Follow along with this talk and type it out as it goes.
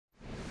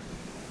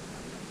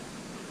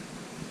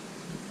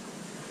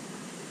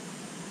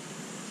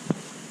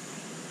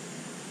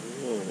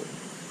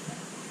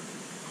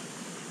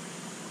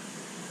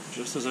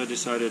Just as I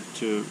decided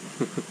to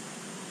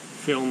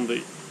film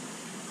the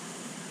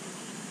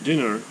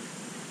dinner,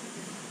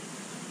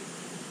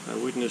 I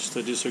witnessed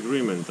a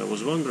disagreement. I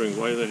was wondering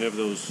why they have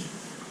those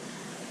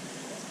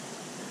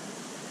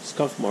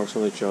scuff marks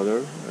on each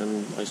other,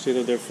 and I see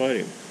that they're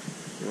fighting.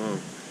 Wow.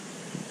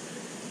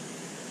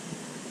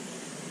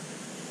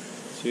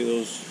 See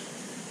those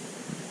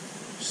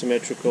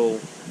symmetrical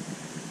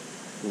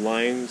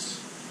lines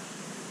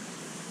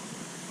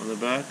on the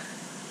back?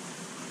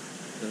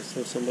 That's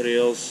not somebody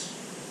else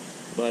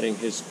biting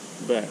his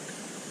back.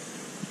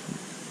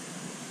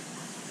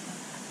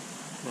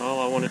 Well,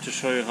 I wanted to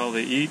show you how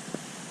they eat.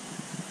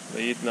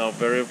 They eat now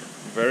very,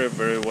 very,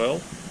 very well.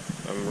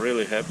 I'm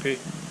really happy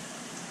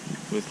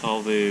with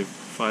how the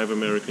 5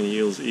 American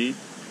eels eat.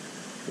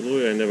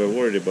 Louis I never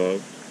worried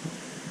about.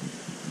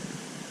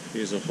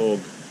 He's a hog.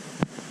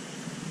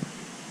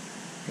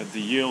 But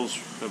the eels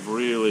have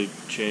really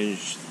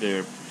changed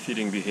their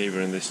feeding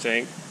behavior in this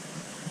tank.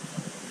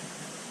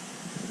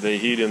 They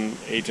eat in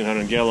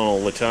 1800 gallon all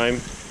the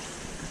time,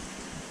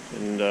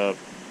 and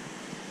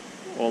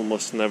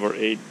almost never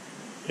ate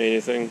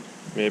anything,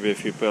 maybe a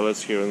few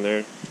pellets here and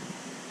there,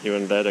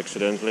 even that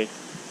accidentally.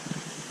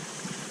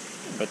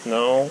 But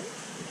now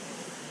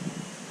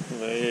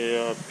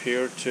they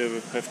appear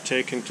to have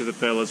taken to the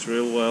pellets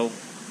real well.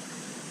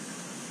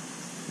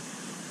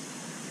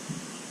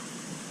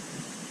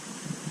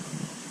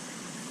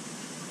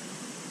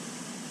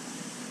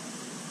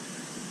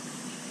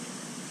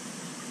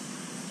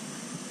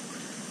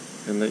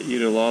 And they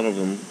eat a lot of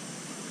them.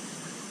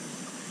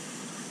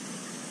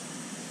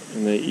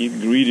 And they eat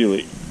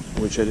greedily,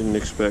 which I didn't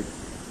expect.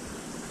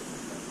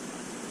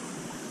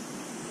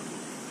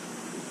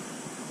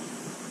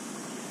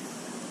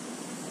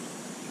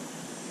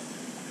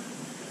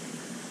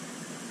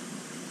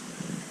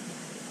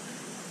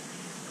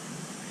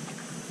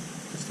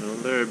 It's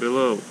down there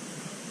below.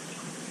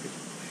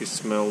 He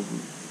smelled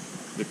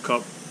the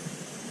cup.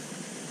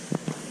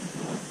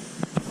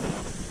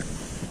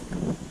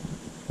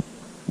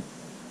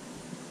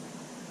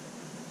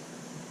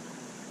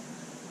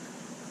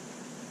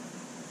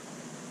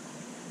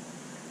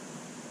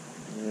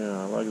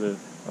 Yeah, I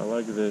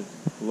like the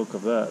look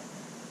of that.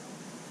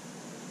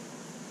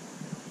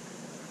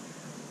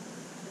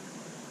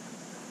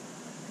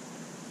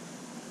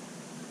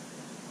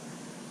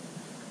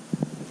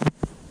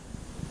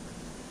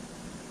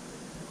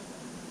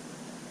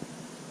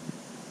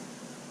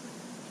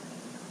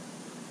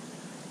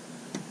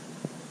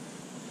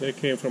 They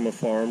came from a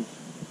farm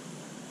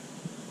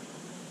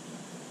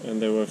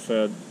and they were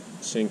fed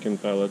sinking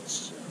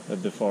pellets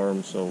at the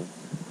farm, so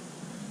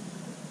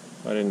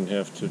I didn't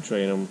have to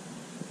train them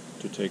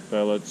to take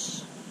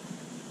pellets.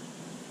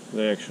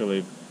 They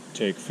actually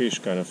take fish,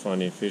 kind of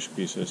funny, fish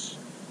pieces.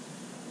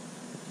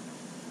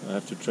 I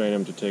have to train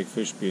them to take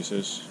fish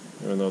pieces,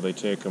 even though they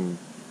take them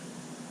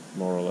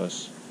more or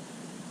less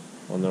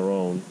on their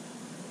own,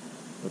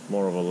 but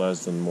more of a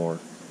less than more.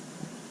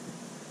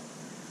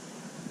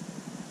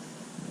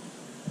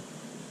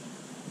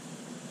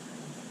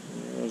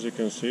 As you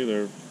can see,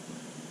 they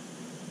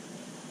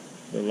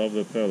love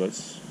the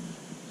pellets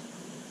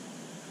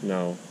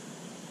now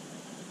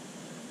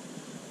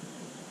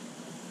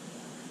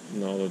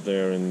that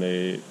they're in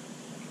the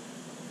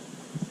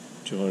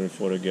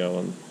 240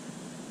 gallon.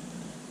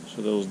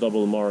 So those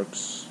double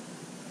marks,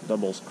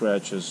 double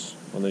scratches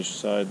on each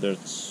side,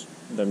 that's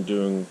them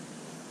doing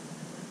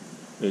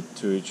it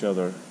to each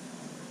other.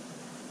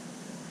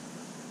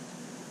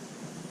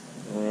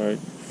 Alright.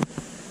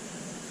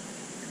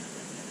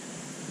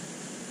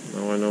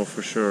 Now I know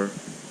for sure.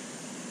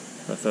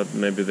 I thought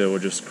maybe they were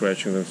just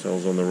scratching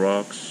themselves on the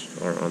rocks,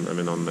 or on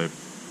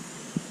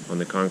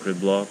the concrete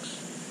blocks.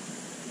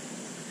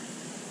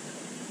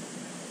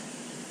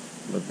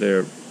 But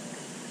they're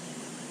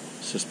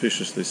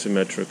suspiciously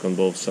symmetric on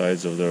both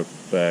sides of their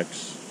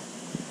backs.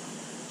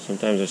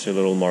 Sometimes I see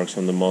little marks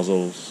on the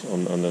muzzles,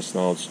 on the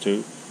snouts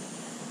too.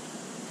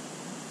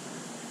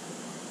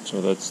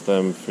 So that's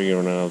them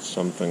figuring out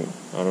something.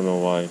 I don't know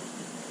why.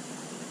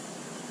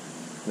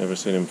 Never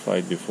seen him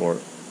fight before.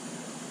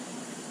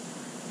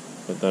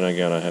 But then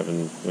again,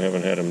 we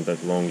haven't had him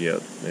that long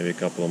yet. Maybe a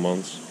couple of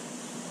months.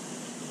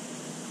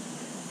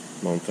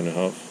 Month and a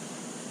half.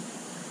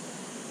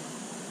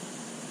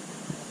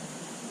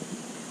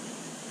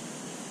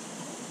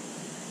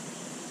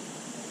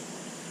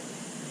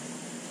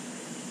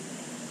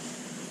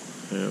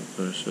 Yep,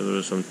 so there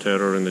is some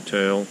terror in the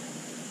tail.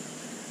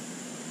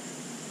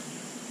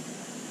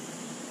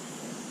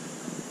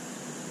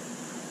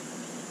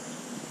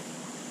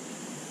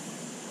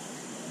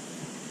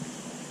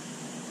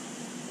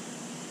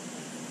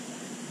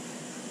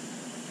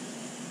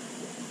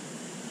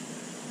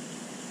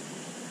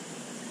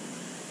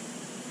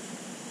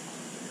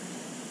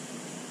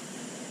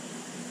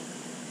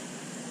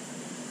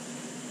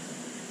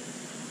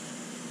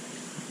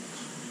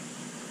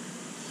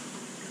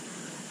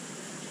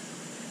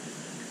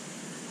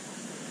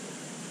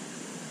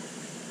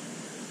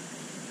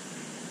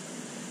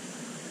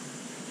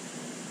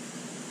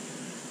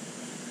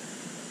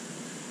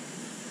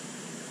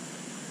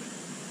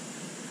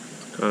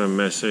 Kind of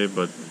messy,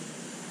 but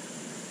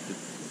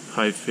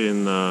high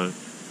fin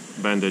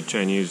banded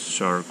Chinese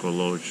shark or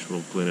loach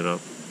will clean it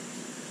up.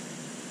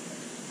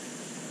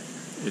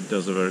 It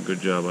does a very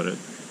good job at it.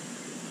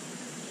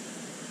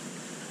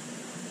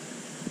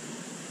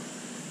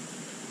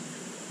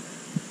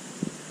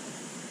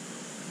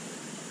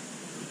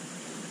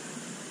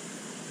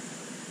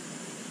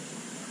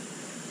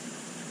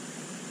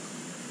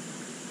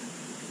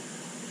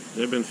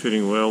 They've been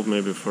feeding well,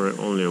 maybe for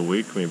only a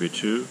week, maybe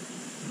two,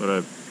 but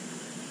I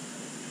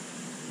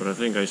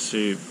think I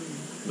see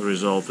the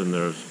result in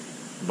their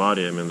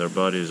body. I mean, their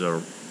bodies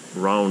are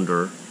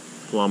rounder,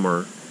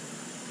 plumber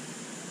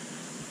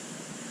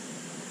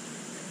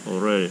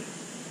already.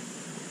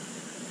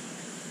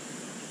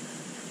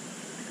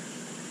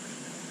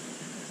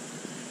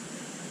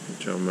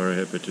 Which I'm very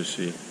happy to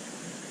see.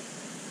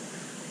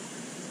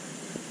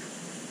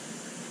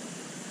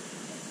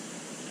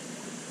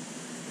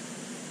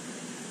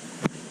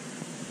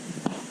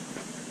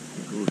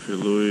 Goofy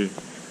Louie,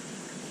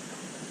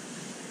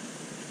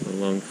 the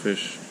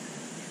lungfish.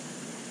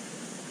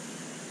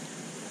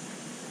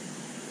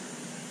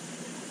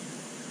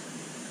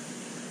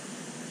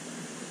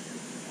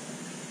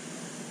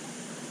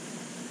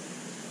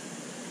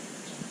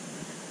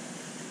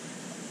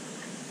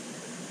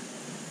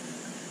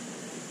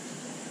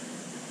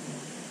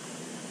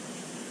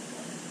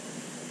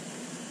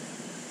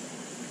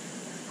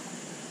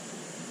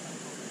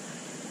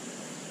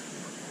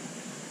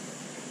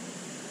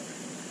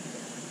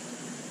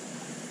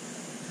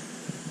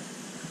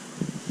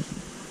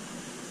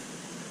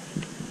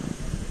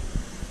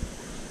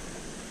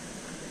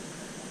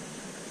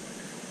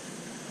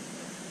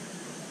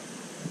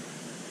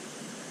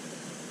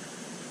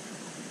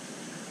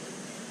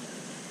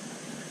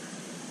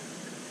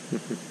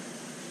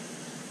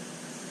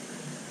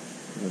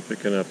 I'm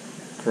picking up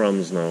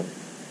crumbs now,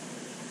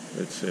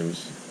 it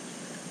seems.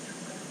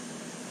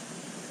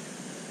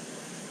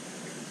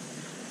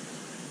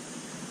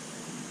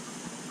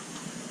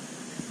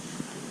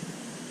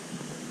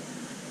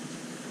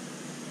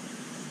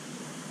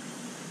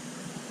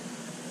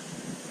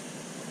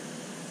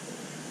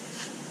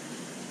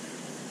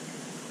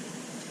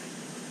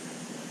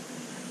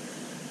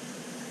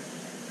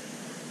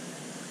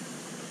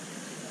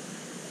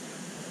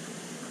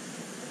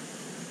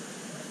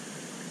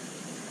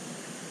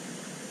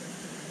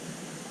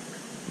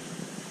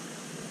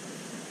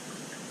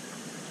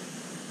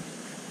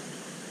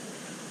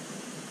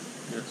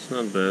 That's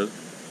not bad.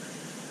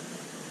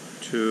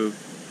 2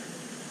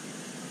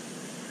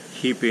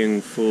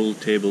 heaping full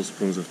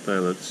tablespoons of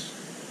pellets.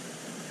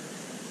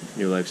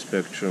 New Life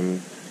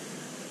Spectrum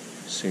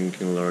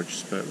sinking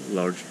large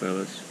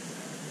pellets.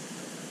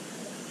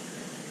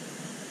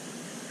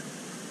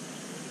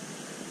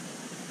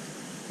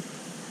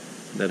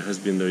 That has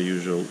been their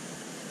usual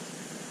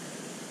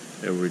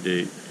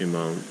everyday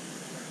amount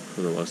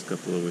for the last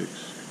couple of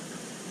weeks.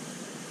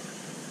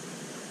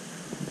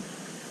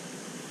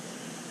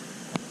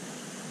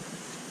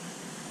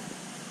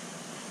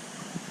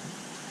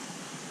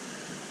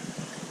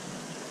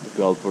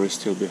 Gulper is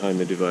still behind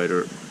the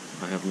divider.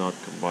 I have not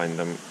combined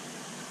them.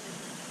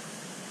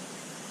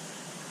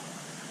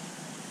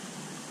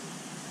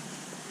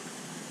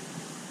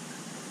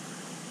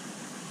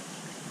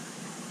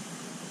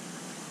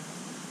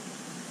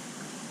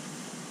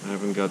 I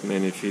haven't gotten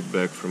any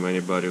feedback from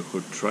anybody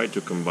who tried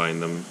to combine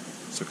them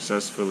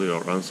successfully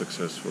or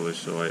unsuccessfully,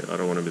 so I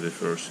don't want to be the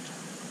first.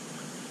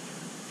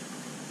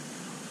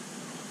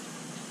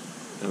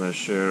 And I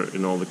share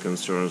in all the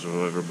concerns of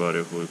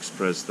everybody who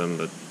expressed them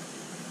that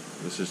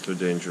this is too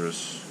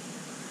dangerous.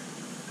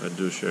 I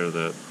do share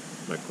that.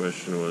 My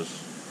question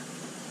was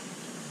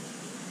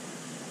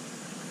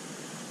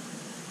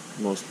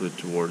mostly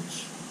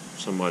towards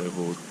somebody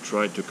who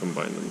tried to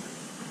combine them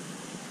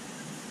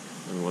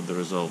and what the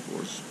result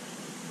was.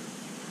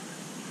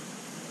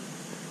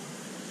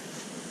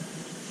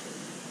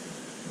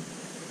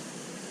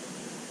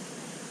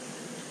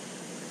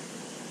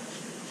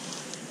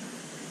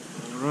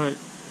 All right.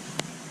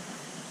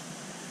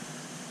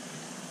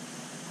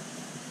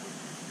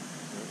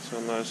 A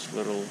nice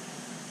little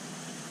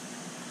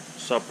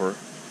supper.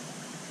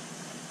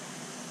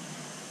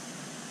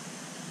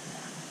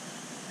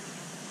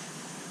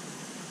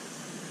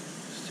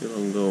 Still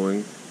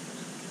ongoing.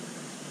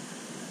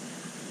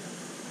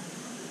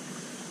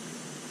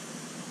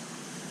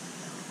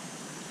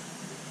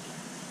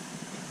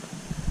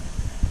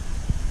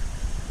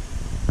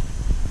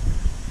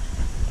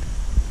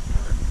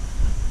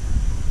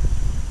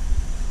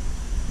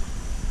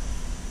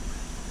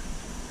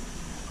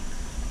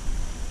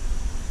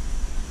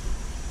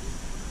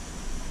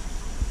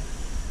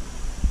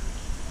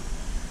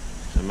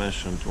 I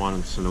mentioned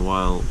once in a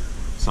while,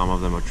 some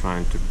of them are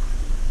trying to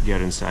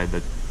get inside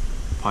that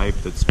pipe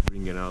that's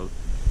bringing out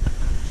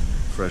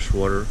fresh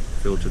water,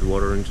 filtered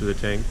water into the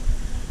tank.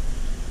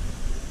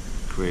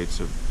 Creates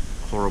a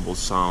horrible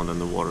sound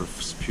and the water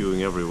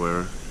spewing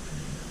everywhere,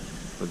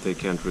 but they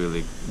can't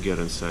really get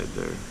inside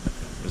there.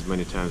 As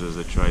many times as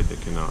they tried, they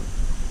cannot.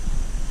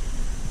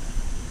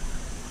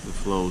 The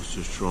flow is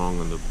too strong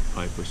and the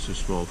pipe is too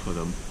small for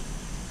them.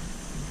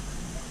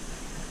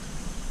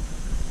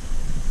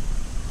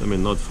 I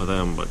mean, not for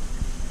them, but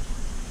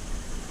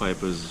the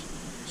pipe is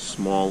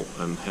small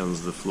and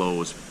hence the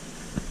flow is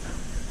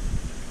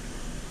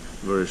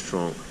very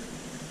strong.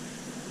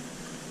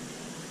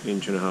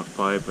 1.5-inch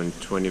pipe and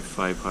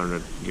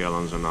 2,500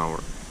 gallons an hour.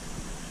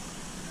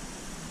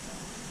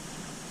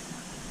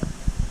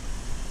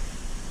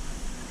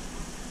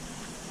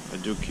 I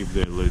do keep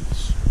their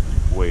lids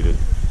weighted,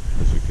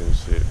 as you can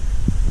see,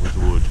 with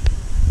wood.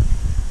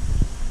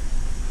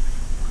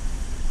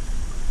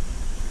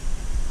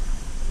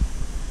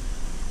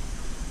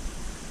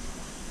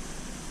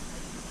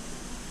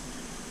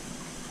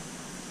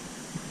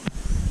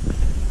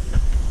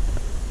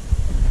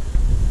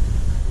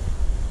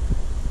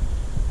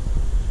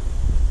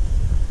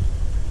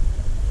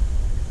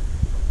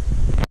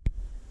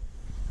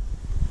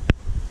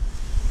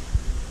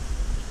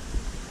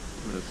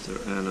 That's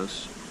their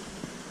anus.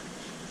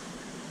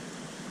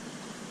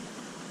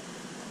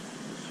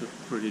 It's a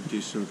pretty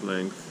decent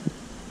length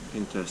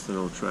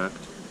intestinal tract.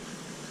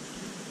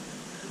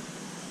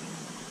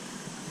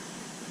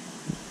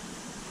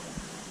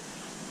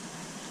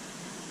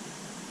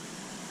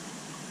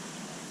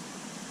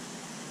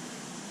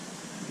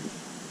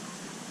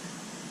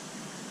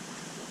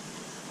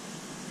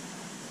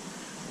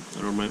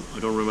 I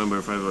don't remember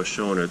if I've ever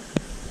shown it.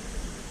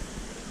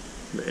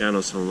 The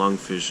anus and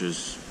lungfish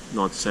is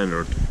not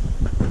centered.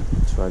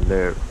 It's right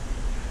there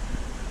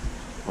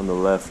on the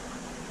left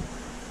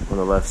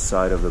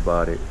side of the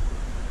body,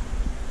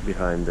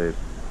 behind the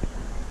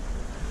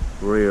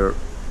rear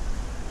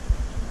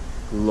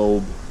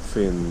lobe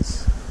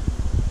fins.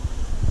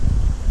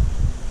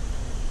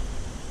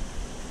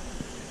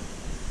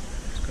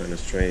 It's kind of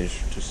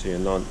strange to see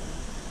an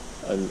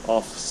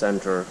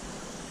off-center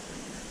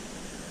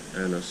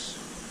anus,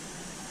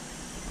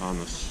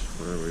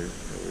 whatever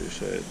you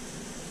say it,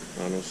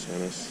 anus.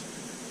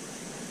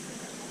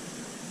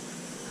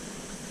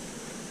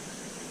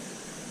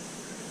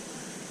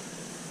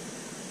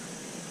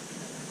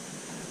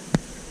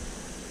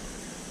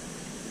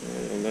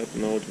 On that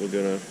note, we're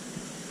gonna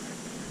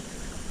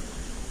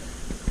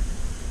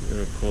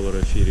call it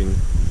a feeding